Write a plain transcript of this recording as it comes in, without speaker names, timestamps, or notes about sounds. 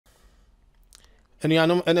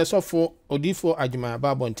Enuanom ene Osofo odifo Agyeman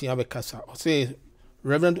babontin abekasa. O say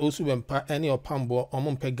Reverend Owusu Bempa any Opambour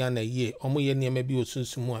omo mpe Ghana ye omo ye niam bi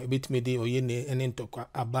osunsumu a ebetime de oye ne ene ntokwa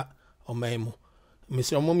aba omanmu.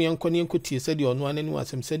 Mr. Omo me enko ne enkotie se de ono anani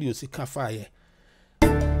wasem se de osika faaye.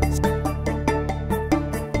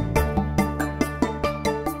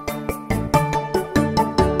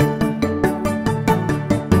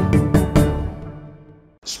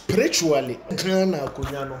 Spiritually, Ghana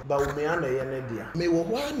kunyano ba umeana yene dia. Me wo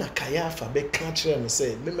na kayafa be ka kire me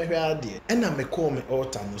say me mehwe ade. Ena me call me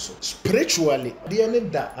altar no so. Spiritually, dia ne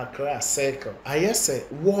da Accra circle. Ayese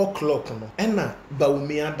war clock no. Ena ba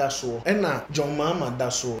umea da so. Ena John Mama da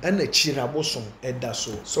so. Ena Chirabosom e da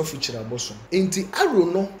so. Sofi Chirabosom. Enti aro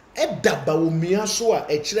no Eda ba umea so a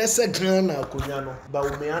kire se Ghana kunyano ba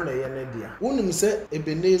umea na yene dia. Unim se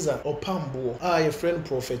Ebenezer Opambour a friend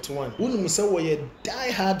prophet one. Unim se wo ye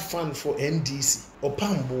die hard fan for NDC.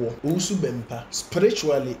 Opambour, Owusu Bempa,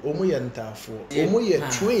 spiritually, omo ye ntafo. Omo ye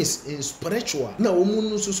twins in spiritual. Na omo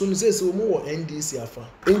no so no say omo wo NDC afa.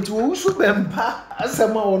 Enti Owusu Bempa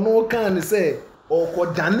asema ono kan say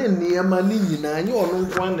okodane niema ni nyina anye ono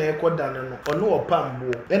nko na ekodane no ono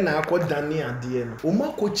Opambour na akodane ade no omo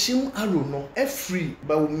akochim aro no free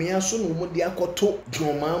ba omia so no omo de akoto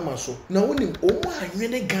dwomama so na wonim omo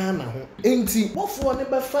anwene Ghana ho enti wofo ne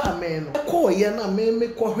ba fa amen no ekoye na me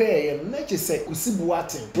kohweye na chese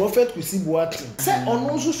kusibuatin prophet kusibuatin se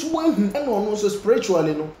ono so so wahu na ono so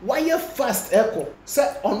spiritually no why fast eko se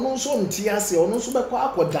ono so ntiase ono so be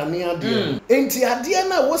kwa akodane ade enti ade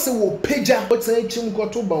na wo se wo peja chim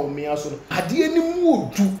koto ba omia so ade ani mu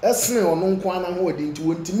odu esene ono nko ana ho ode nti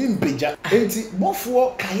wontimi mpeja enti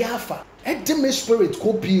bofo kayafa edeme spirit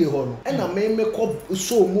copy ho no ena me ko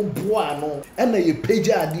so mu boa no ena ye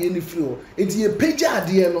peja ade ani free ho enti ye peja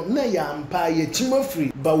ade no na ya mpa ye chima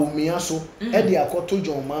free ba omia so ede akoto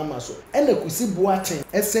John Mama so ena kusi boaten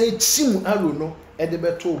esen chim aro no ede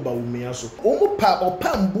beto ba omia so omu pa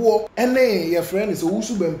Opambour ene ye friend is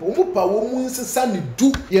Owusu Bempa omu pa wo mu nsesa ne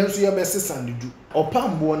du ye nso ye besesa ne du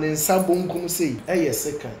Opambour ne nsabonkum sei eye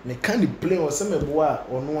second ne kan play o se mebo a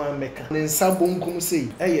ono ameka ne nsabonkum sei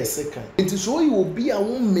eye second enti so yi obi a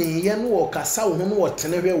wo meye no o kasa wo no o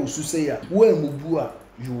tenehwe Owusu sei a wo amubu a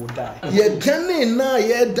you will die ye gane na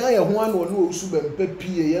ye die ho an no Owusu Bempa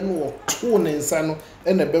pie ye no o to ne nsa no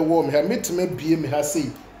ene be wo me ha metime bie me ha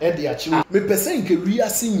sei edi achi me pese nke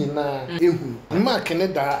wiase nyina ehu mark ne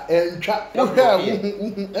da entwa wo hwa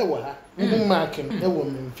ewo ha mark no ewo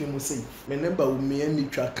me mfimu sei me ne ba umia ni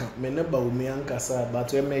twaka me ne ba umia nkasa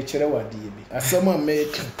but e me kire wade bi asema me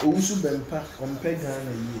Owusu Bempa ompe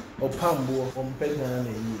Ghana yi Opambour ompe Ghana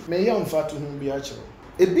yi me ya mfatu hu bi akire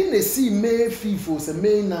ebi na si me fifo se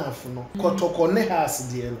me naf no kotoko ne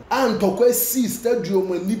has de no antokwa si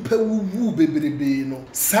stadium nipa wuwu bebrebe no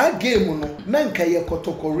sa game no na nka ye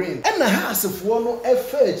kotoko rain na hasefo no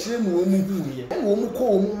efa akire mu wo mu huye wo mu ko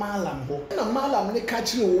wo mu malam ho na malam ne ka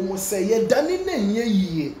kire wo mu se ye dani na nye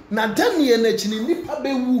yie na dani ye na chini nipa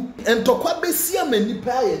bewu entokwa besi ama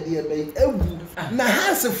nipa ye de be ewu na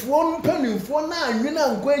hasefo no panimfo na anwena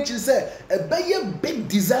nko akire se ebeye big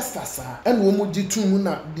disaster sa and wo mu jitu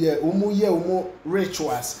na de omo ye omo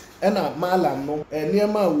rituals ena malam no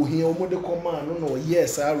niema wo hia omo de koma no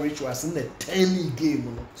yes our rituals in the tiny game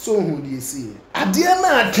no so hu de see ade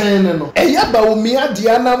na atan no eya ba omi ade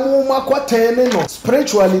na mo makotan no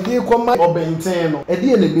spiritually de koma obenten no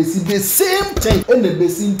ede na besi the same thing ena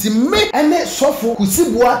besi ntime ene sofo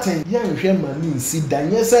kusibu aten ya nhwe mani nsi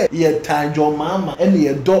danye se ye tanjo mama ene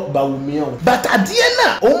ye do ba omi o but ade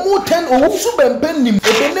na omo ten Owusu Bempa nim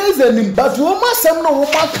Ebenezer nim but wo masem no wo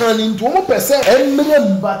makan nti wo pese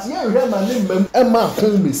emre but ye nhwe mani mem ema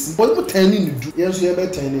kon besi wo tani ni du yeso ye be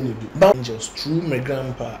tani ni du just true my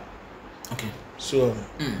grandpa. Okay. So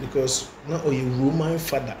because now you Roman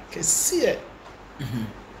father can see it.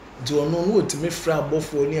 Do no no to me fra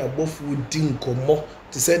abofo ni abofo di nkomo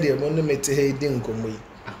to say the money mete he di nkomo yi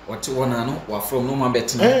what one ano wa from no man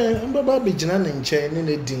betina mbaba be gina na nche ni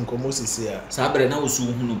na di nkomo sisi a sabre na osu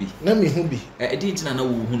hu no bi na me hu bi edi ntina na wo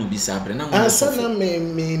hu no bi sabre na asa na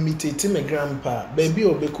me tete me grandpa baby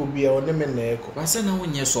obeko bia one me na eko asa na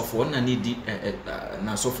wonye sofo na ne di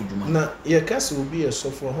na sofo djuma na ye kase obi e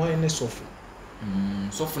sofo ho ene sofo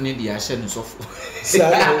sofo ne di ahye no sofo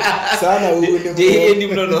sana wo ne de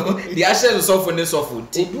enim no di ahye no sofo ne sofo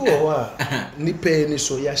ti obi wo a ni pe ni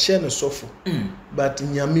so ya hye no sofo but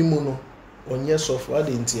nyame mu no onye sofo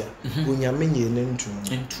adentia onyame nye ne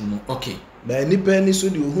ntumu okay ba nipa ni so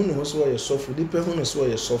de ohunu ho so ye sofo nipa hunu so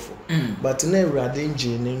ye sofo but na Awurade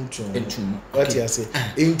nje ne ntumu what you say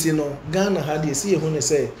enti no Ghana ha de see ehunu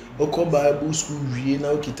say okọ Bible school wie na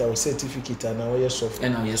okita o certificate na wo ye sofo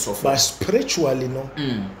na wo ye sofo but spiritually no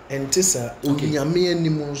entisa onyame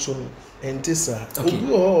animu so no entisa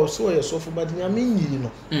obi o so ye sofo but nyame nyi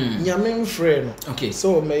no nyame mfre no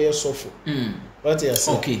so me ye sofo what you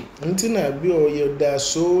say okay ntina bi o ye there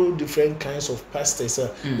so different kinds of pastors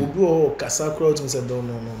obi o kasa crowd say no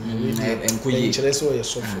we chere so ye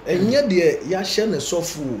sofo enye de ya hye ne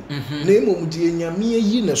sofo na emom de nyame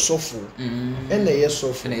yi ne sofo ena ye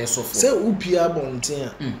sofo say upia bonten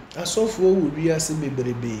a asofo wo wi ase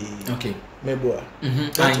bebrebe okay meboa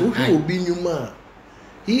that who obi nyuma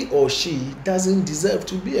he or she doesn't deserve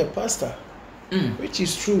to be a pastor. Which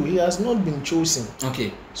is true, he has not been chosen.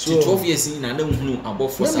 Okay. So 12 years in na hunu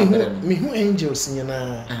abofo sabere no. Me who angels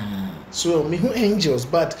nyana. So me who angels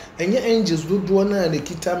but enye angels do na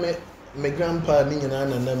kita me grandpa ni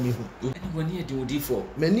nyana na me hu. Wani e de odi for.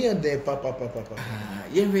 Many are there papa.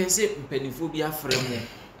 Ye we say mpanifo bi afre mo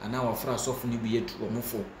ana wafra asofo ni bi yetu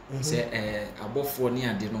omofo. Se abofo ni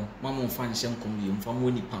ade no mamo mfa nhye nkom ye mfa mo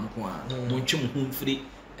nipa nko a mo ntwem hu mfiri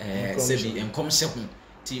se bi enkom hye hu.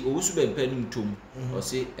 Ti Owusu Bempa num tom o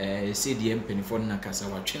se se de mpanifo na kasa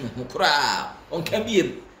watwe ho kra onka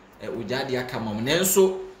biem ojade aka mam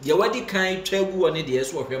nanso de wadi kan twagu one de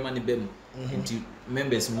yeso ohwema ne bem nti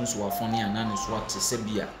members mu so wafone ana ne so ate se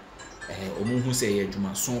bia omuhu se ye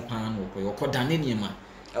adwuma so pan no ko yokodane niema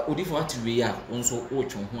odifo ate we a onso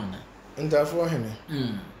otwe ho ana ndafo hene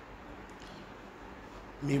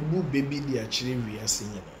mebu baby di akire wi ase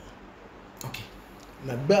nyina okay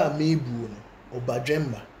na ba mebu no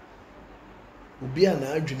Obadwemba obi a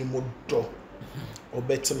na adwene mo do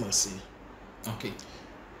obetemase okay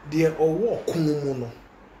de owo okun mu no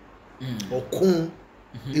okun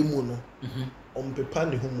emu no ompepa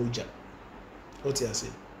ne homoja what you say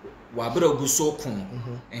wa bra oguso kun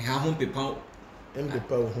ha ho pepa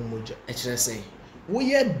empepa homoja e kire say wo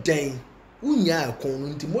ye den unya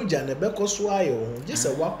akon nti moja na bekoso ayo ho je se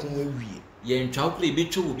wakon awie ye ntwa play bi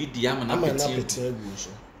twa obi di ama na pete agu so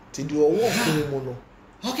ti di owo okun mu no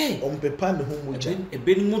okay ompepa ne homoja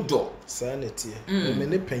ebe ni mu do sanete me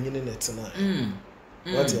ne panyine ne tena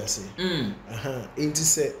what you say enti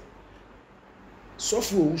se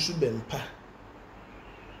sofo Owusu Bempa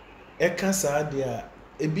eka saade a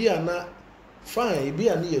ebi ana fine ebi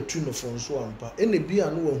ana yetu no fonso ampa ene ebi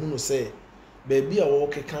ana wo hunu se beebi a wo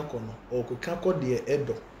keka kɔ no o keka kɔ de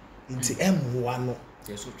edo nti emmoa no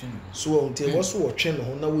so nti wo so wo twe no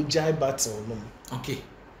ho na wo jai battle no okay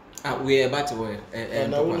we battle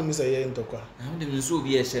na wo nim say ye ntokwa de nso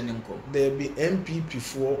obi e hye ne nkom there be MPP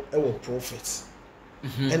for ewo prophets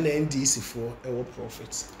and NDC for ewo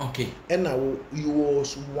prophets okay and now you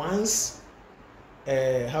was once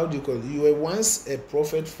how do you call it? You were once a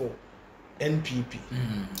prophet for NPP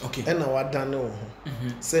okay and now what done ho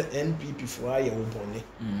say NPP for aye wo bone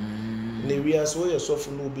na we as wo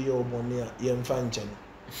yourself no be your bone a ye mfa nche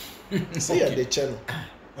no see at the channel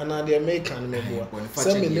and the American meboa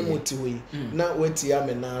say me ne moti hoyi na wati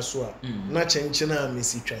ame na so a na chenche na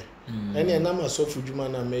amesi twa ene na masofu dwuma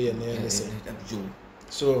na meye na ene say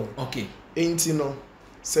so okay enti no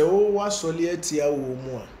se wo wasoli atia wo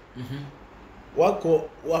mu a wako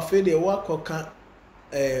wafede wako ka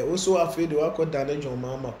oso wafede wako dane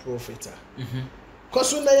joma prophet a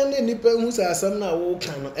koso na ye ne nipa hu sa asam na wo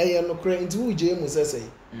kan no eye no kra enti wo je mu sese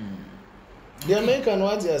the American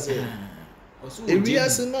what you say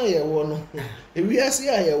ewiase na ye wo no ewiase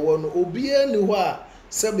a ye wo no obi ani ho a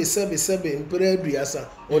sebe mpere aduasa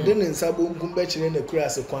ode ne nsa bonkum be kire na kura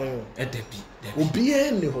ase kwan ho edabi obi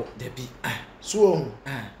ani ho dabi so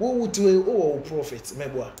wo wuti wo prophet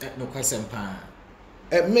meboa no kwasem pa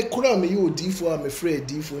me kura me you odifo a me frɛ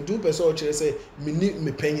odifo ndu pese o kire say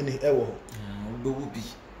me panyini ewo ho obo bi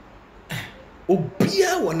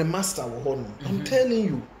obia wo ne master wo ho no I'm telling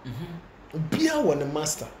you obia wo ne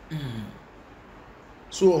master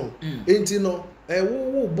so enti no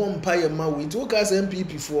wo bompa ye ma we nti wo ka say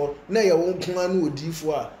MPP for na ye wo nko anu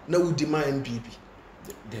odifo a na wo di ma MPP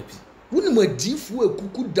dabi woni ma difo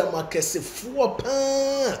ekuku damakesefo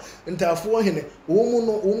pa ntafo hene wo mu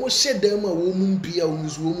no wo mu hyedam a wo mu mpia wo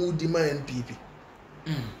nzu wo mu di ma MPP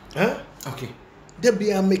okay da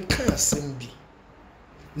bia me ka asem bi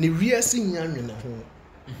ne wiase nyanwene ho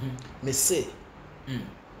me say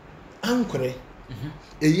ankore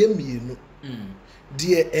eye mienu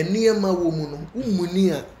de eniema wo mu no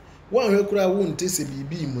umuni a wanhwe kura wo ntese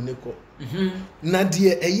bibi mu ne ko na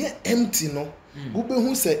de eye empty no wo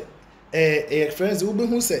behu se friends we be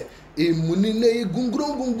hu say emuni na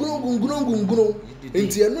gungron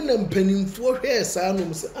enti eno na mpanimfo hwe saa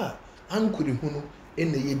no say ankuri hu no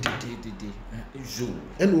ene ye didi jo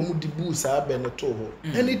ene omu di bu saa be ne to ho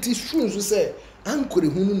and it is true so say ankuri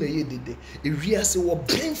hu no na ye didi ewiase wo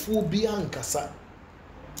benfo bi ankasa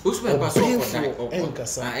Osu Bempa so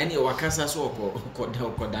enkasa any wakasa so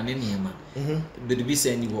okoda ne niema be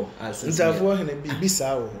say ni ho ntafo hene bi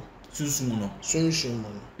saa ho sunsun no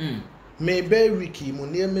me be wiki mu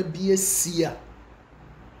niema bi asia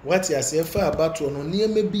what you say fa abato no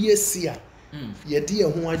niema bi asia ye de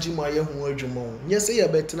ho agima ye ho adwuma nye se ye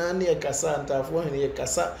betena ne ye kasa ntafo hene ye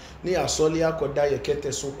kasa ne asole akoda ye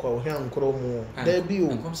kete so kwa ho ankro mu da bi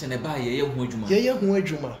o kom se ne ba ye ho adwuma ye ho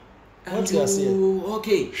adwuma what you say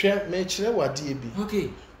okay hwe me kire wade bi okay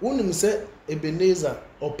wonim se Ebenezer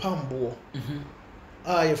Opambour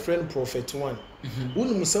your friend Prophet One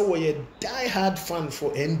wonim se wo ye die hard fan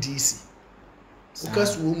for NDC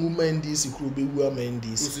because we mu NDC kuro be wu ama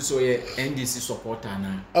NDC so ye NDC supporter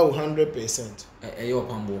na 100% ye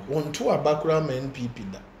Opambour won to abakura ma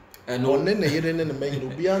NPP da no ne yere ne me no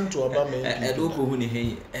bia nto aba ma NPP do ko hu ne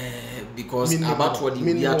he because about what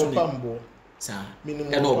the bia to Opambour sa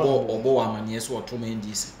obo amane so otoma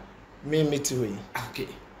NDC me ti hoyi okay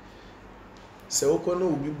se okono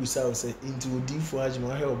obi busa o se inti odifo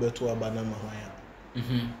Agyeman he obeto aba na ma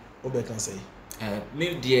hwan obekan say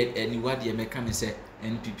me die aniwa die meka ne se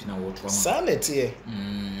NPP na woto ama sanete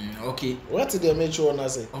okay what did make sure na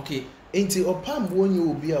say okay inti Opambour onye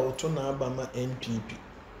obi a oto na aba ma NPP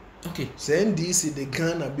okay se NDC de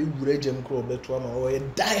Ghana be wura jem kro obeto ama o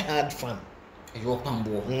die hard fan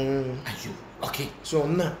Opambour ayo okay so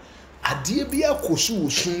na adie bi akoso wo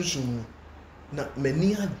sunsun na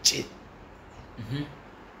mani agye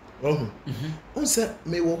onse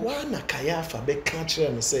me wo wa na kaya fa be ka kire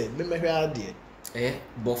me say me mehwe ade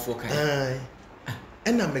bofo kaya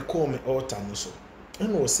ena me call me altar no so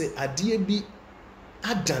ena wo say adie bi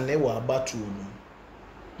adane wa abatu no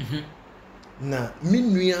na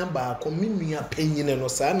minua ba ko minua panyine no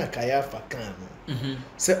sa na kaya fa kan no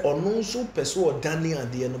se ono nso peso odane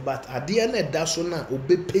ade no but ade na da so na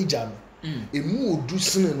obepeja no emu odu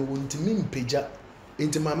sene no wontimi mpeja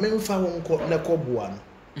enti ma memfa wonko na koboa no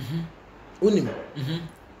onim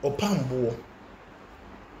Opambour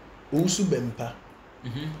Owusu Bempa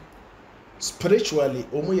spiritually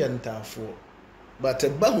omo ye ntafo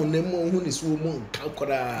but ba hu na mu hu ni so mu nka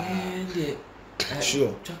kora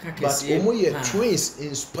sure but omo ye twins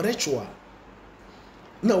in spiritual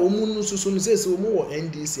na omo no so no say omo wo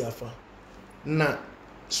NDC afa na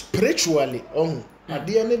spiritually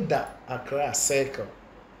ade ne da Accra circle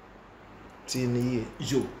tini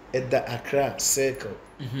yo at the Accra circle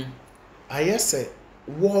I say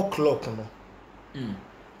war clock no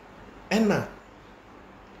ena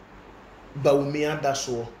Baumia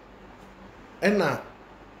daso ena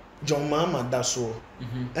John Mama daso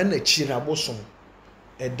ena Chiraboson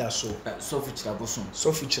edaso Sofi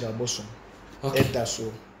Chiraboson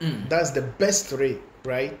edaso that's the best rate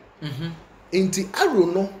right inti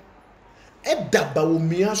aro no eda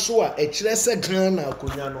Baumia so a kire se Ghana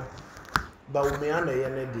akonya no Baumia na ye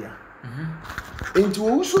ne dia inti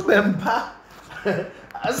Owusu Bempa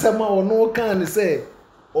asema ono kan say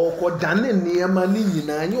okodane niema ni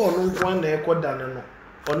nyina anye ono nko na ekodane no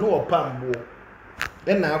ono Opambour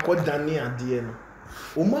na akodane ade no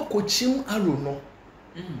o makochim aro no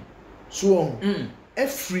so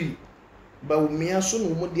every Baumia so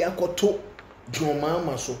no mo de akoto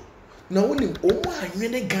dwomama so na woni o mo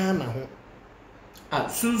anwene Ghana ho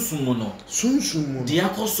sunsun no de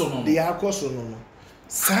akoso no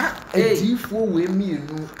sa adifo we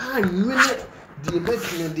mienu anwene de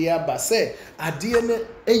betine de aba se ade ne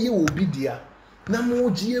eye obi dia na mo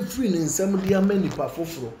gie free ne nsam de amani pa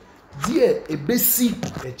foforo de ebesi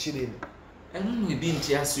ekire ne eno no ebi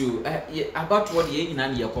ntiase o about what ye nyina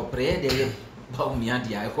ne yakopre de ye Baumia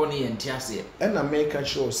dia e ko ne ye ntiase e na make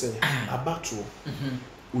sure say abato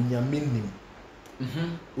onyame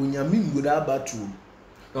ngura abato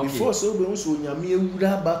before so be so onyame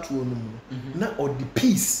ewura abato no na or the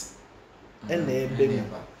peace ena ebe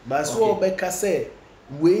ba so obeka say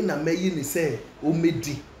we na mayi ni say o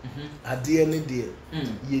medi ade ne de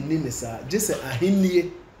ye ni ne sa je say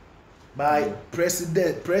ahenie by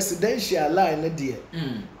presidential line de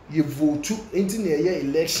ye vote enti na ye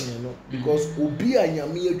election no because obi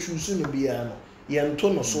anyame atwusu no bia no ye nto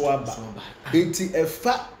no so aba enti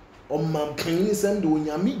efa omampanyi sem de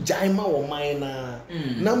onyame jaima wo man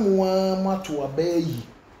na moa mato abayi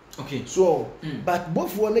okay so but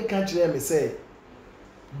both one can kire me say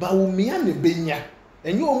Baumia ne benya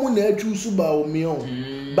enye omu na atwusu Baumia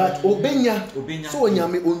but obenya so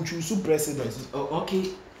onyame onchusu president okay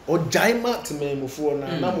ojaima tememufo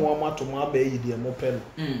na mo amato mo abayi de mo pe no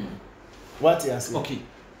what you say okay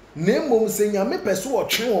nemo se nyame pese o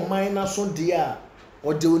twe o man na so de a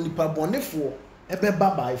o de onipa bonefo ebe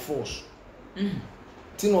by force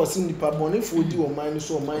tin o sin nipa bonefo di o man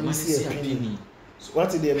so o man si epini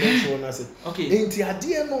what they mention na say okay enti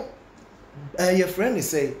ade no your friend is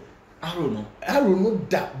say I don't know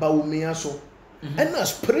that ba o me aso and na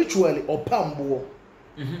spiritually Opambour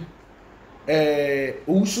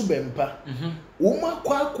Owusu Bempa uma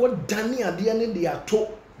kwa dani ade ne de ato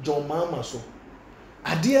John Mama so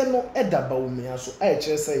ade no eda ba o me aso a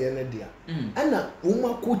kire say ye ne dia ana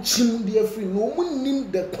uma ko chim de afri no mu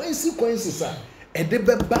nim the consequences a ede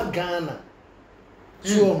be ba Ghana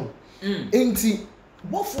so enti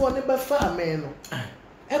bofo ne be fa me no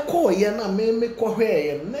eko ye na me ko hwe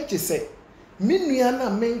ye na che say minua na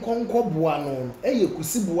me nkonko boa no eye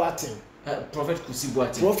kusibuaten prophet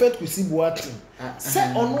kusibuaten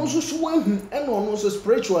say ono so so wahu e no ono so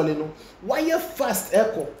spiritually no why fast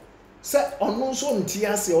eko say ono so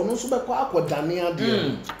ntiase ono so be kwa akodane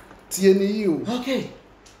ade tie ne yi o okay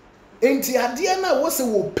enti ade na wo se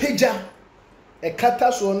wo peja e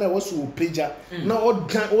kata so na wo se wo peja na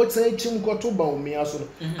odan wo tan chim koto ba omia so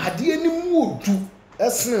ade ni mu odu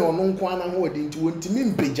esne ono nko ana ho odi nti wontimi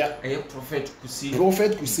mpeja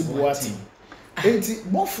prophet kusibuaten enti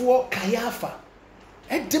bofo kayafa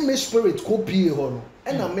edeme spirit ko pie ho no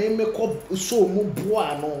ena me ko so mu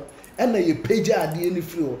boa no ena ye peja ade ni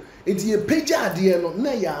free ho enti ye peja ade no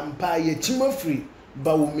na ya mpa ye chima free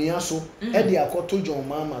ba omia so e de akoto John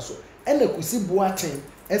Mama so ena kusibuaten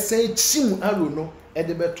esen chim aro no e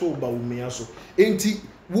de beto ba omia so enti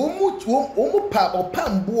wo mu pa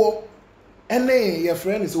Opambour ene your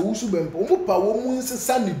friend is Owusu Bempa omu pa wo mu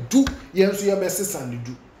nsesa ne du yenso ye besesa ne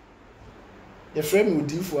du your friend wo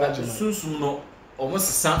di for Agyeman sunsun no omo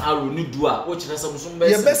sesa aro ne du a wo kire sam so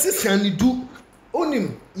mbese ye besesa ne du onim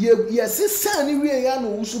ye sesa ne wie ya no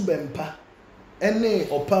Owusu Bempa ene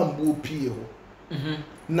Opambour pie ho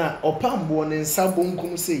na Opambour ne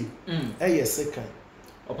nsabonkum sei eye sekan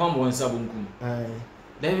Opambour nsabonkum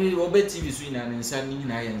David wo be TV so ina ne nsa ni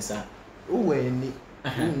na ye nsa wo eni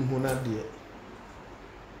wo na de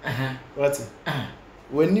what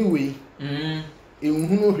when you we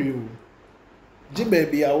ehunu hwewu ji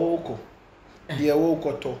baby a woko de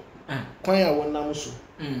woko to kwan a wonam so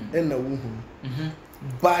na wo hu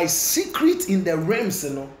by secret in the realms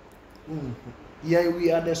no yeah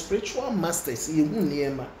we are the spiritual masters ye hu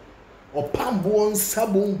niema Opambour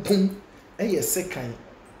nsabonkum sekan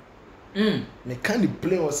me can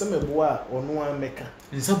play or some boa or no one meka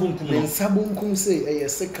nsabonkum say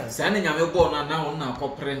sekan sa na nyame bo na won na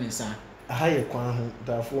akopre ne sa aha ye kwan ho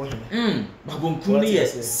da fo he babonkum ne ye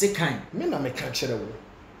sekan me na meka kire wo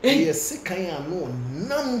ye sekan a no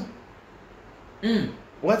nam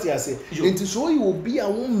what you say enti so you obi a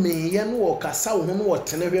wo me ye no o kasa wo no o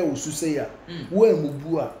tenehwe wo su say a wo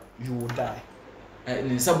amubu a you will die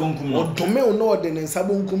ne nsabonkum no odome wo no o de ne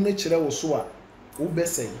nsabonkum ne kire wo so a wo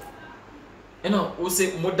besey eno wo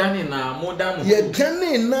se modane ye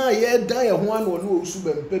gane na ye dan ye ho an wo no Owusu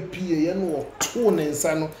Bempa pie ye no to ne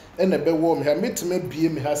nsa no ena be wo me ha metime bie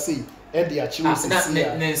me ha sei e de achi wo sisi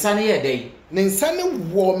ne nsa ne ye dai ne nsa ne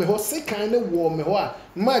wo me ho sekan ne wo me ho a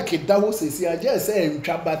mark da ho sisi aje se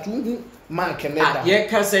ntwa batu hu mark ne da ye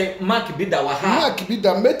ka se mark bi da wa ha mark bi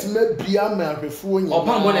da metime bia ma ahwefuo nyi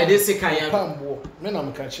Opambour na de sekan ya Opambour me na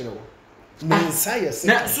mka kire wo mensa ye se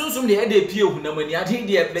na sunsum de e de pie ohunamani ade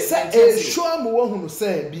de se show am wo hunu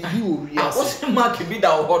se bibi wo wi ase o se mark bi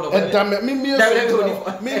da wo ho no da me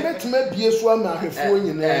metime bie so ama ahwefuo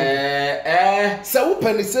nyina se wo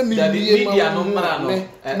pani se me wie ma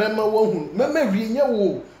mema wo hunu mema wie nya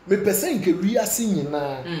wo me pese nke wi ase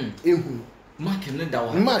nyina ehunu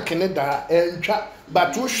mark ne da entwa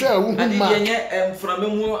but wo hwe wo hu mark ade ye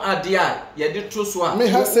mframemu ade a ye de to so a me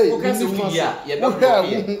ha say wo ka se fi a ye be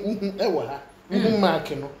wo ewa ha wo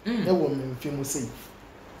mark no ewo memfemu sei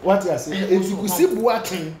what you say enti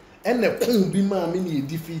kusibuaten ene kon bi ma me ne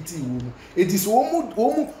defeat wo mu enti so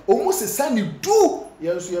omu sesa ne du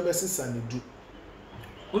ye nso ye be sesa ne du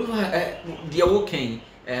wo de wo kan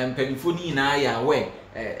mpanyfo ni na ya we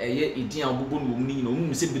eye edin abubu no mu ni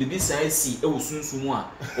no se biribi sai si e wo sunsun a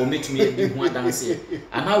o metumi e hu adanse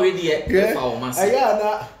ana we de fa o mase aya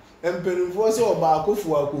na mpanyfo se oba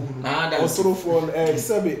akofu akohunu otorofo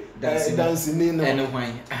sebe dance ni no ene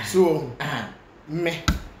hwan so me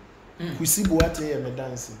kusibuaten ye me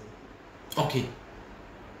dance okay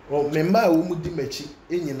o memba wo mu di machi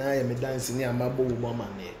enyina ye me dance ni amabo wo mama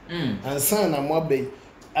ne ansan na mo abai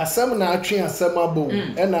asam na atwe asam abo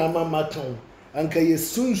e na ama maton anka ye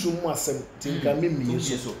sunsum mu asem tinka me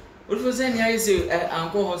mieso so What say ni say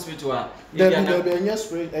Anko hospital a there be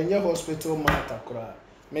enya hospital mata kura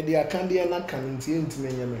me de akande na kan ntie ntime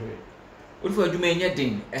enya me hwe what for aduma enya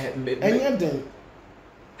den enya den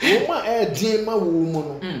wo ma din ma wo mu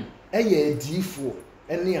no eye adifo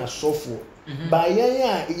ene asofo ba yen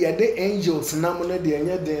a ye de angels na mo na de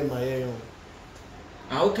enya den ma yen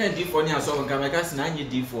okay D4 ni asofo nka meka se na anye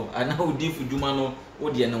D4 ana o D4 djuma no o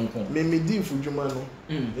de ne nko me D4 djuma no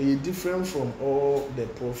e different from all the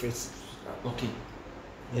prophets okay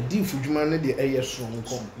e D4 djuma no de eye so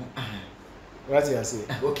nko what you say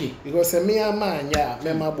okay because me amanya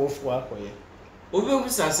me mabofo akoye obi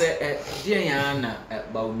obusa se de yan na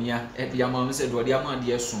baumia de amam se do de amam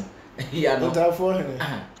de so ya no ntafo he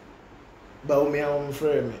baumia on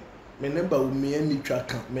frame me ne baumia ni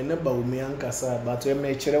twaka me ne baumia nkasa but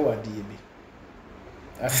me kire wade bi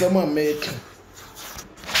asema me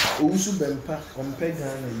Owusu Bempa ompega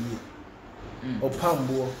na yi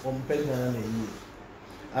Opambour ompega na yi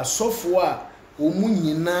Asofo a omu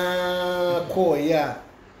nyina koya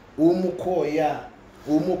omu koya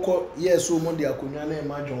omu ko yes omu de akonwa na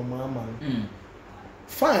imagine mama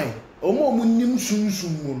fine omu nim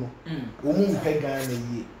sunsun mu no omu mpega na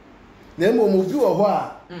yi na mo obi wo ho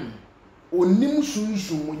a onim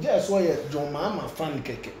sunsun mu je so ye John Mama fan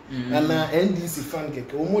keke ana NDC fan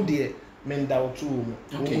keke omu de menda otu omu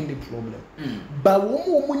omu the problem ba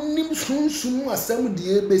omu nim sunsun mu asem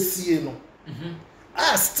de ebesie no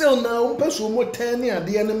still now person mo tani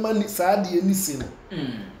ade ne mani sa ade ni si no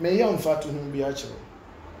me ya mfa to hu bi a kire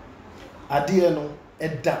ade no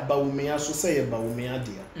eda ba wo me aso se ye ba wo me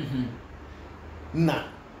ade na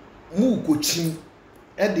mu kochi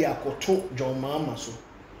ede akoto John Mama so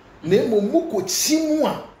na mo mu kochi mu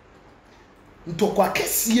a ntokwa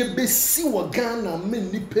kese besi wo Ghana me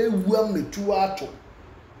nipa ewu ametu ato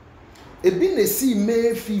ebi na si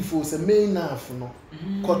me fifo se me na afu no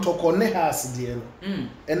kotoko ne has de no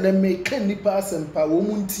ene me kan nipa asempa wo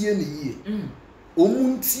mu ntie ne yie wo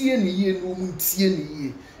mu ntie ne yie no mu ntie ne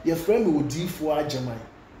yie ye frame odifo Agyeman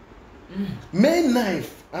me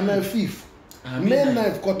knife ana fif me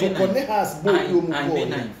knife kotoko ne has bo yo mu bo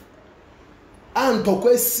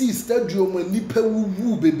antokwa si stadium nipa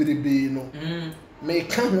wuwu bebrebe no me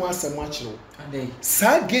kan ho asem akiro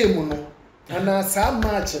sa game no ana sa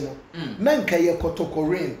match no na nka ye kotoko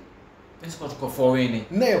rain es kotoko for rain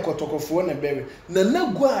na ye kotoko for na bere na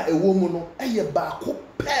nagu a ewo mu no eye ba ko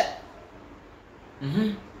pe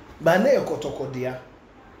ba na ye kotoko dia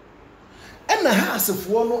ena ha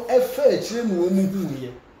asefo no efa akire no mu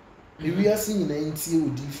huye ewiase nyina ntie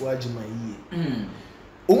odifo Agyeman yie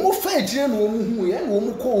omu fa akire no mu huye na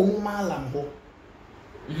omu ko omu malam ho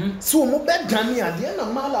so omu be dane ade na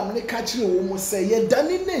malam ne ka kire omu se ye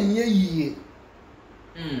dane na nye yie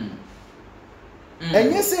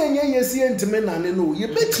enye se enye yesi entime nane no ye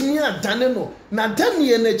betimi adane no na dane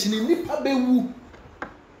ye na chini nipa bewu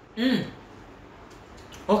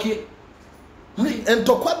okay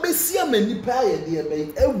entokwa besi ama nipa ye de ebe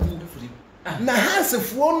ewu na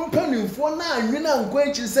hasefo no panimfo na anwena anko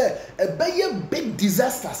echi se ebeye big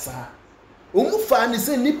disaster sa omu fa ni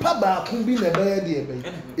se nipa ba kun bi na ebeye de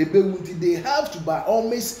ebe wuti they have to by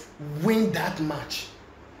almost win that match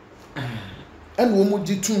and omu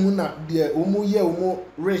jitu na de omu ye omu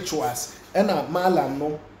rituals na malam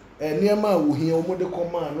no niema wo hia omu de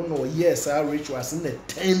command no no yes our rituals na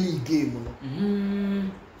 10 game no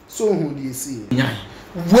so who do you see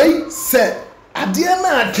wait say ade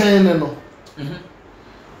na akan no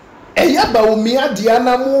eya ba omi ade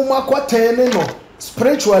na mu makwatan no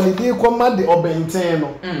spiritually dey come the obenten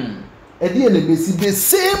no ede na besi the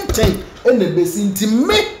same thing na besi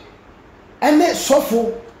ntime ene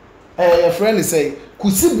sofo your friend say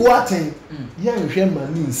kusibu aten ya nhwe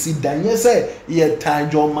mani nsi danye say ye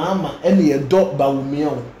tanjo mama ene ye do ba omi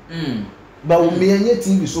o ba omi anye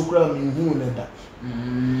TV so kura mi hu ne da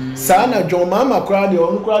sana John Mama kura de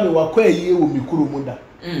onu kura de wakwa yiye wo mikuru mu da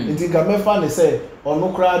nti ga mefa ne say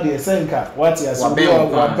onu kura de senka what ya so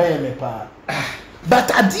wa ben me pa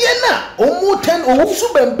but adie na omu 10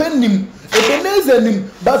 Owusu Bempa nim Ebenezer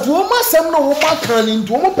nim but wo ma sem no wo ma kan ni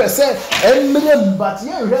nti wo mo pese emre but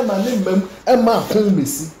ye hwe ma ne mmam e ma kon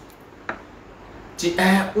mesi ti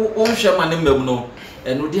wo hwe ma ne mmam no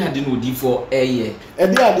eno de ade no odifo eye e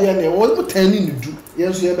de ade ne wo mo 10 ni du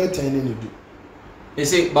ye so ye be 10 ni du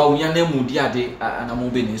ese ba wo nya na mu di ade ana mo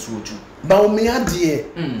be ne so oju ba wo me ade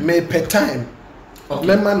me per time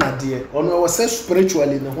me ma na de ono wo say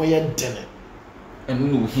spiritually ne ho ye dene enu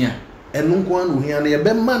no hia enu nko anu hia na ye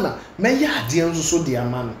be ma na me ya ade nso so de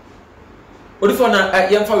ama no odifo na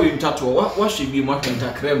yemfa we ntato wa hwe bi mo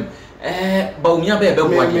kenta krem Baumia be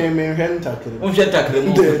boy. Me hentakre. Unhentakre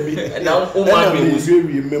mu. Na o ma me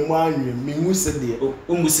mu se de.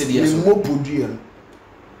 O mu se de so. Me mo podua.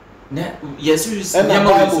 Na yes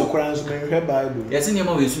Bible crans me hwe Bible. Yes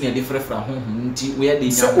nyama we su ne de frefra honhom nti we de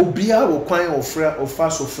nya. Se obia wo kwan ofra ofa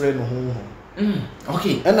so frɛ no honhom.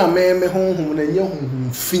 Okay. Na me honhom na nye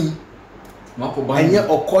honhom fin. Enye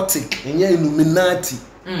occultic, enye illuminati.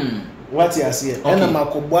 What you say? Ena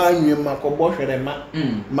makobo anwe makobo hwerema.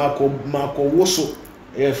 Makowoso.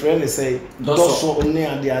 Your friend say doso ne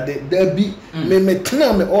ade there be me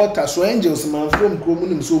tena me altar so angels man from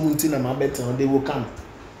kromunim so munti na mabeta they will come.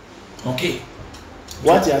 Okay.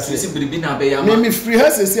 What you say? Me free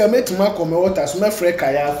has say metuma come altar so me frɛ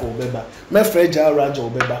kaya for obeba. Me frɛ jaraja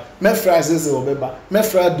obeba. Me frɛ azeze obeba. Me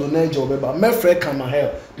frɛ doneja obeba. Me frɛ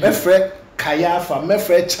kamahel. Me frɛ Kayafa, me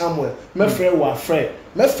frɛ Chamwell, me frɛ Wafrɛ,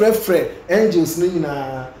 me frɛ angels ni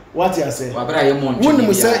na what you say? When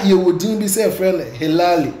you say you would be say friend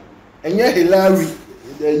Hilali, and yeah Hilary,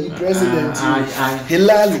 the president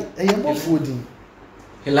Hilali, and you both fooding.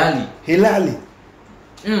 Hilali,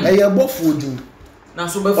 and you both fooding. Now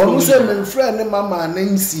so before you say my friend Mama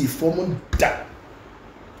Nancy from that.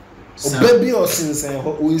 Baby or since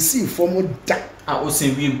we see from that. O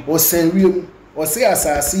send or say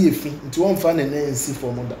asasi efi nti won fa na nsi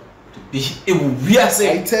for mother we are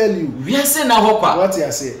say I tell you we are say na hopa what you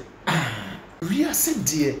say we are say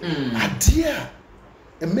dear adia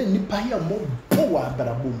e me nipa ya mo bo wa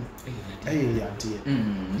abrabom ya dear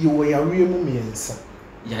you were ya mu miensa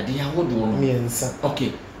ya de ya wodo no miensa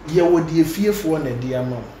okay ye wo de efiefo na de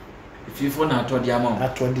ama efiefo na atode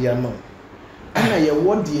ama ana ye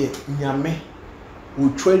wo de nyame o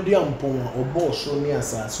twedi ampon a obo so ni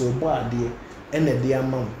asase obo ade ene de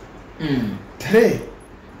ama 3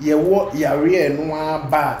 ye wo yare no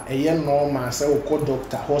aba eye normal say wo ko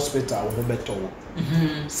doctor hospital wo beto wo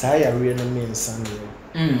sa yare no me nsan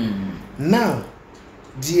now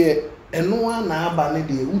die eno na aba ne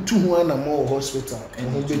de utu ho na mo hospital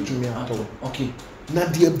wo betumi ato okay na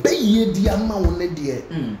de beye di ama wo ne de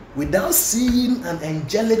without seeing an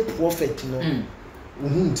angelic prophet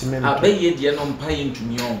abeye die no mpaye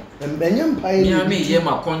ntumi on embenye mpaye ni ame ye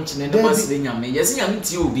ma continent na masle nyame yesi nyame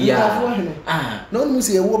tie obi ya na onu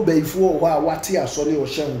se ye wo bayifo ho a wate asole o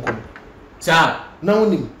hye nkom sa na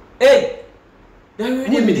onim dan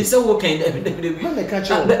we me say wo kan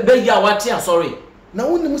be ya wate asore na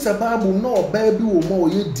onim se Bible na oba bi wo ma o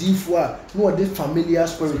ye difo a na o de familiar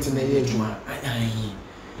spirit na ye adwuma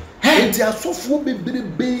enti asofo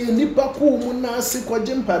bebrebe nipa ko mu na ase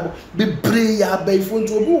kwaje mpabo bebre ya abaifo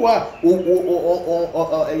nto obi wa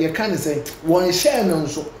ye kan say won share no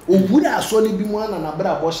nso owura asole bi mu ana na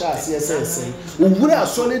bra bo sha ase ese owura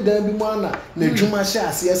asole dan bi mu ana na dwuma sha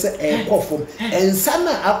ase ese ekofom ensa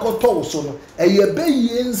na akoto so no eye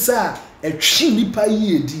beye nsa etwi nipa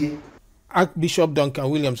yiedie Archbishop Duncan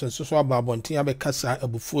Williamson so ababontin abekasa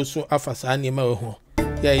abufuo so afasa niema we ho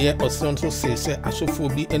ye osonso se asofo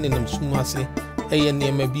bi enenam sumu ase eye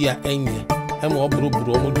niema bi a enye ema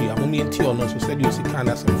obrobro omodua momienti ono so se de osika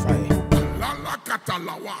na semfaye la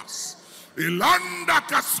katalawas ilanda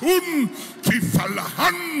kasun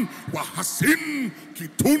kifalahan wa hasin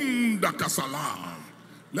kitunda kasala.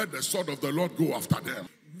 Let the sword of the Lord go after them.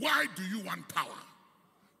 Why do you want power?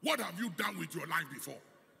 What have you done with your life before?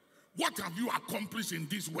 What have you accomplished in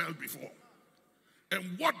this world before?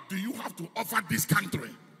 And what do you have to offer this country?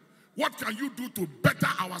 What can you do to better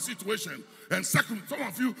our situation? And second, some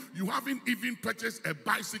of you haven't even purchased a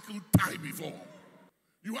bicycle tie before.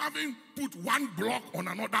 You haven't put one block on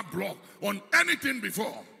another block on anything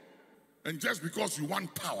before. And just because you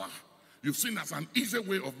want power, you've seen as an easy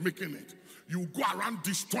way of making it. You go around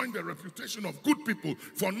destroying the reputation of good people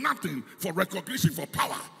for nothing, for recognition, for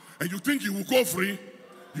power. And you think you will go free?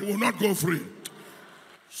 You will not go free.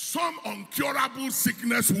 Some incurable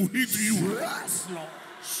sickness will hit you. Yes, Lord.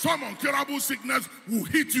 Some incurable sickness will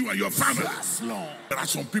hit you and your family. Yes, Lord. There are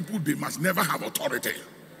some people, they must never have authority.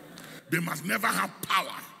 They must never have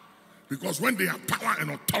power. Because when they have power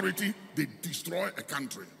and authority, they destroy a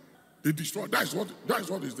country. They destroy. That is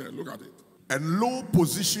what is there. Look at it. And low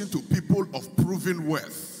position to people of proven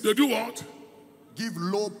worth. They do what? Give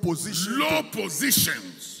low position. Low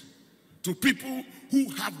positions to people who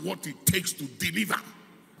have what it takes to deliver.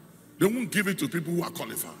 They won't give it to people who are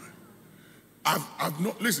qualified.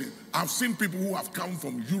 I've seen people who have come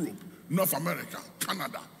from Europe, North America,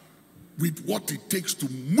 Canada, with what it takes to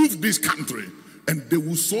move this country, and they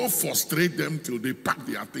will so frustrate them till they pack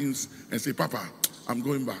their things and say, Papa, I'm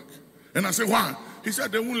going back. And I say, why? He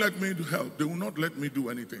said, they won't let me help. They will not let me do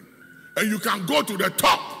anything. And you can go to the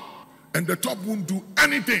top, and the top won't do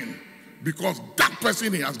anything. because that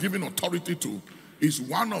person he has given authority to is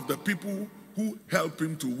one of the people who help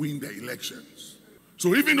him to win the elections.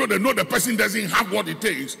 So even though they know the person doesn't have what it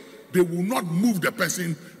takes, they will not move the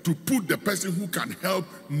person to put the person who can help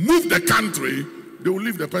move the country. They will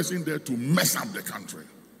leave the person there to mess up the country.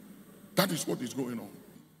 That is what is going on.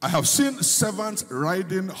 I have seen servants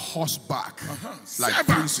riding horseback like Servants.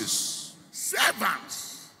 princes.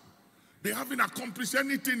 Servants. They haven't accomplished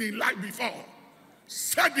anything in life before.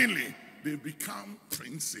 Suddenly, they become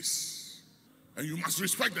princes. And you must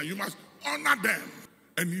respect them. You must honor them.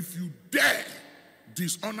 And if you dare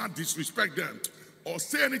dishonor, disrespect them, or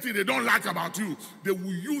say anything they don't like about you, they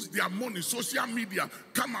will use their money, social media,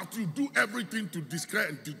 come at you, do everything to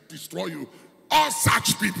discredit and destroy you. All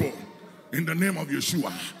such people, in the name of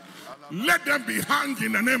Yeshua, let them be hanged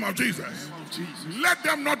in the name of Jesus. Let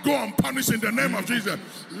them not go unpunished in the name of Jesus.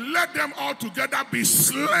 Let them all together be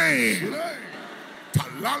slain.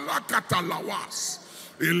 Talala katalawas.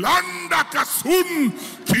 Ilanda kasun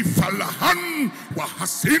kifalahan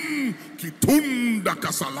wahasin kitunda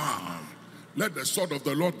kasalam. Let the sword of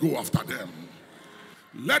the Lord go after them.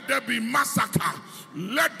 Let there be massacre.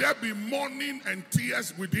 Let there be mourning and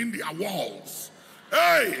tears within their walls.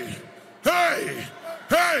 Hey, hey,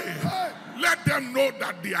 hey. Let them know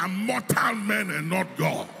that they are mortal men and not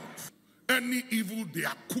God. Any evil they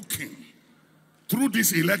are cooking through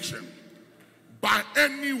this election, by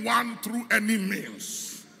anyone through any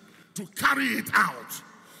means, to carry it out,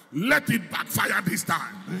 let it backfire this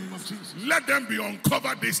time. Let them be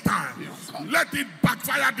uncovered this time. Let it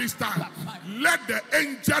backfire this time. Let the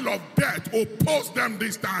angel of death oppose them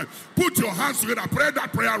this time. Put your hands together. Pray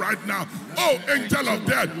that prayer right now. Oh, angel of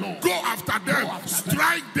death, go after them.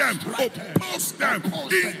 Strike them. Oppose them.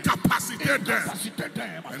 Incapacitate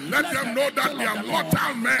them. And let them know that they are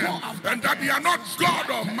mortal men and that they are not God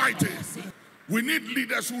Almighty. We need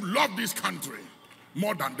leaders who love this country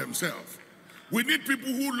more than themselves. We need people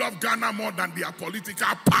who love Ghana more than their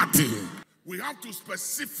political party. We have to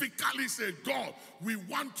specifically say, God, we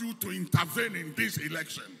want you to intervene in this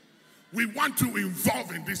election. We want you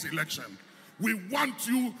involved in this election. We want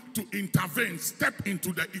you to intervene, step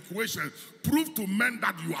into the equation, prove to men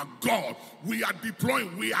that you are God. We are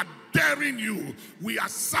deploying, we are daring you, we are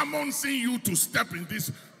summoning you to step in this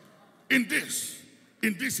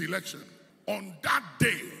election. On that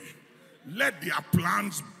day, let their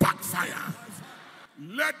plans backfire.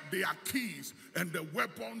 Let their keys and the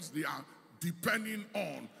weapons they are depending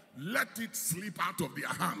on, let it slip out of their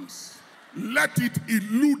hands. Let it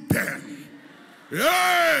elude them.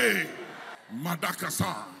 Hey!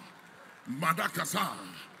 Madakasa. Madakasa.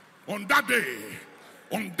 On that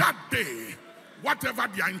day, whatever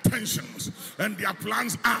their intentions and their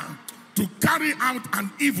plans are, to carry out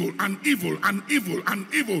an evil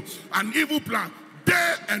plan,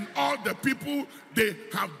 they and all the people they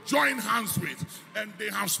have joined hands with, and they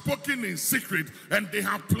have spoken in secret, and they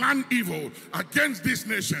have planned evil against this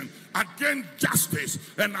nation, against justice,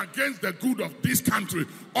 and against the good of this country.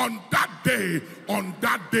 On that day,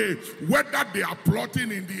 whether they are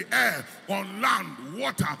plotting in the air, on land,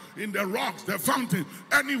 water, in the rocks, the fountain,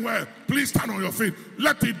 anywhere, please stand on your feet.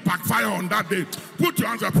 Let it backfire on that day. Put your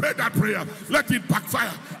hands up, pray that prayer. Let it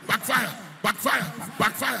backfire, backfire, backfire,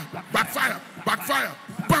 backfire, backfire, backfire,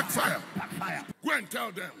 backfire. Go and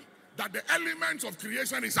tell them that the elements of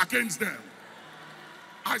creation is against them.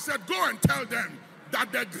 I said, go and tell them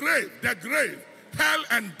that the grave, hell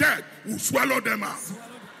and death will swallow them up.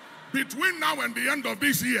 Between now and the end of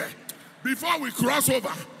this year, before we cross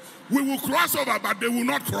over, we will cross over, but they will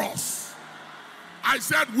not cross. I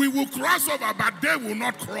said, we will cross over, but they will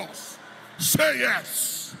not cross. Say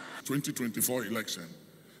yes. 2024 election.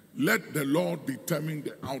 Let the Lord determine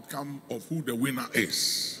the outcome of who the winner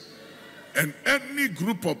is. And any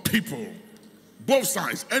group of people, both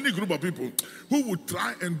sides, any group of people who would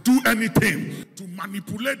try and do anything to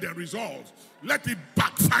manipulate the results, let it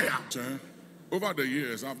backfire. Over the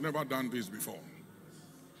years, I've never done this before.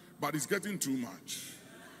 But it's getting too much.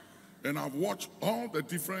 And I've watched all the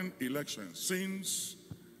different elections since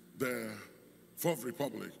the Fourth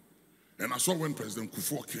Republic. And I saw when President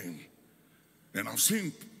Kufuor came. And I've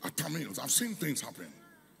seen attacks, I've seen things happen.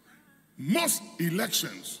 Most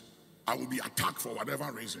elections, I will be attacked for whatever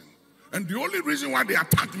reason. And the only reason why they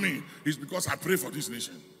attack me is because I pray for this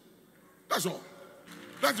nation. That's all.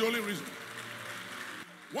 That's the only reason.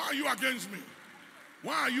 Why are you against me?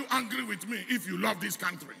 Why are you angry with me if you love this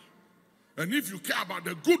country? And if you care about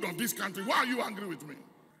the good of this country, why are you angry with me?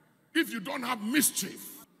 If you don't have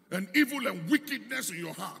mischief and evil and wickedness in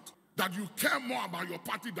your heart, that you care more about your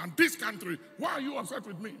party than this country, why are you upset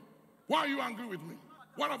with me? Why are you angry with me?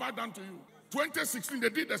 What have I done to you? 2016, they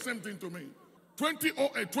did the same thing to me.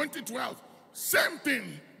 2008, 2012, same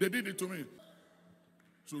thing, they did it to me.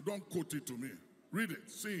 So don't quote it to me. Read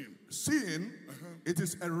it. Sin. Sin, it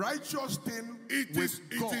is a righteous thing with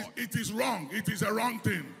God. It is wrong. It is a wrong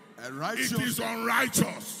thing. It is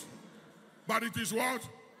unrighteous. But it is what?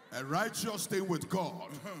 A righteous thing with God.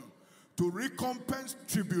 To recompense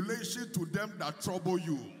tribulation to them that trouble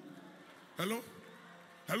you. Hello?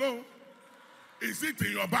 Hello? Is it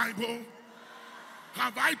in your Bible?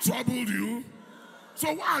 Have I troubled you?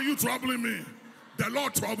 So why are you troubling me? The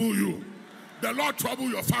Lord trouble you. The Lord trouble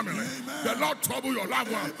your family. Amen. The Lord trouble your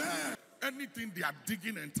loved ones. Anything they are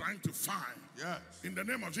digging and trying to find, in the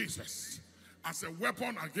name of Jesus, as a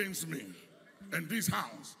weapon against me and this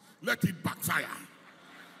house, let it backfire.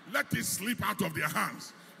 Let it slip out of their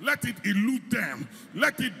hands. Let it elude them.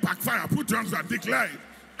 Let it backfire. Put your hands and declare it.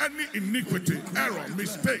 Any iniquity, error,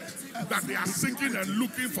 mistakes that they are seeking and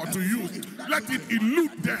looking for to use, let it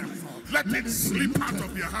elude them. Let it slip out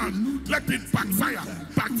of their hands. Let it backfire,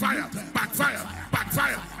 backfire, backfire,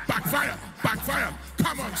 backfire, backfire, backfire.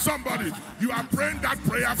 Come on, somebody. You are praying that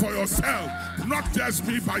prayer for yourself. Not just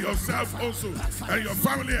me, but yourself also. And your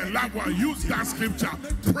family and loved one. Use that scripture.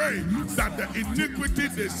 Pray that the iniquity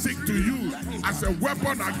they seek to use as a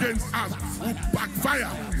weapon against us will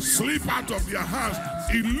backfire, slip out of their hands,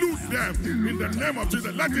 elude them in the name of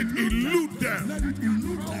Jesus. Let it elude them.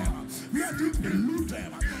 Let it elude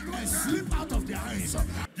them and slip out of their hands.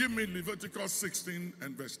 Give me Leviticus 16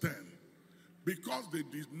 and verse 10. Because they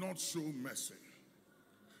did not show mercy,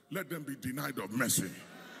 let them be denied of mercy.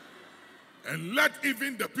 And let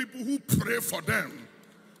even the people who pray for them,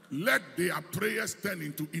 let their prayers turn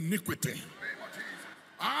into iniquity.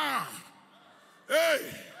 Ah, hey,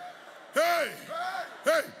 hey,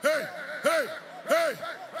 hey, hey, hey, hey,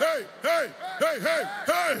 hey, hey, hey, hey,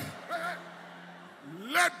 hey.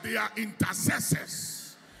 Let their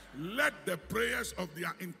intercessors, let the prayers of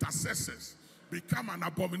their intercessors become an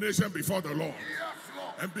abomination before the Lord.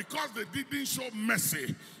 And because they didn't show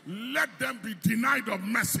mercy, let them be denied of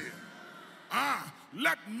mercy.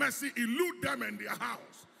 Let mercy elude them in their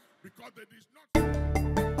house. Because they did not.